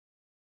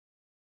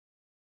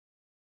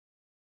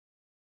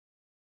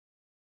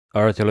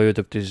Alright, hello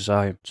YouTube, this is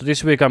I. So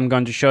this week I'm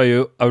going to show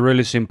you a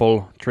really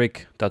simple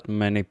trick that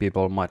many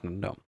people might not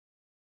know.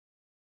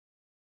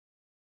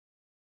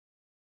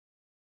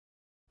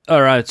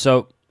 Alright,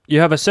 so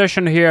you have a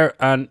session here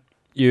and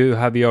you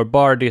have your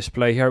bar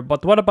display here,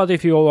 but what about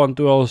if you want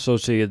to also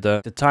see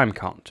the time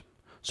count?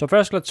 So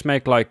first let's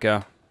make like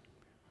a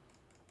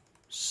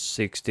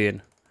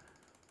 16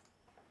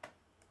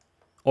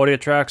 audio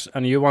tracks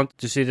and you want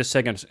to see the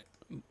seconds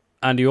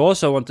and you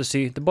also want to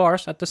see the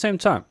bars at the same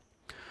time.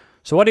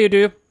 So what you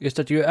do is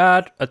that you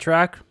add a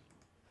track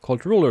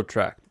called ruler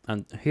track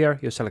and here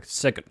you select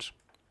seconds.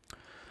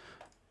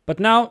 But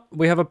now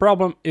we have a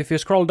problem. If you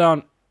scroll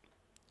down,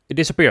 it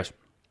disappears.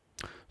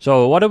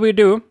 So what we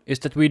do is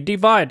that we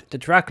divide the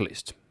track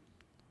list.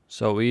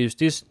 So we use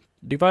this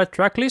divide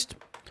track list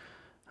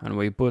and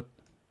we put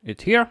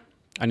it here,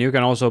 and you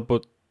can also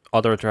put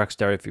other tracks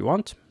there if you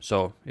want.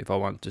 So if I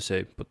want to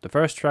say put the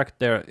first track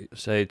there,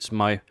 say it's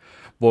my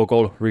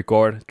vocal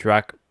record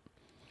track.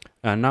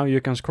 And now you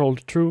can scroll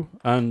through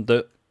and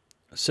the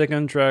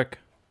second track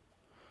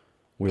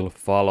will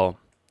follow.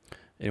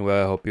 Anyway,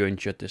 I hope you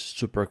enjoyed this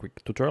super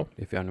quick tutorial.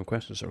 If you have any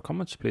questions or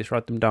comments, please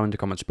write them down in the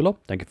comments below.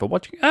 Thank you for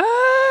watching and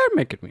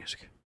make it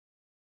music.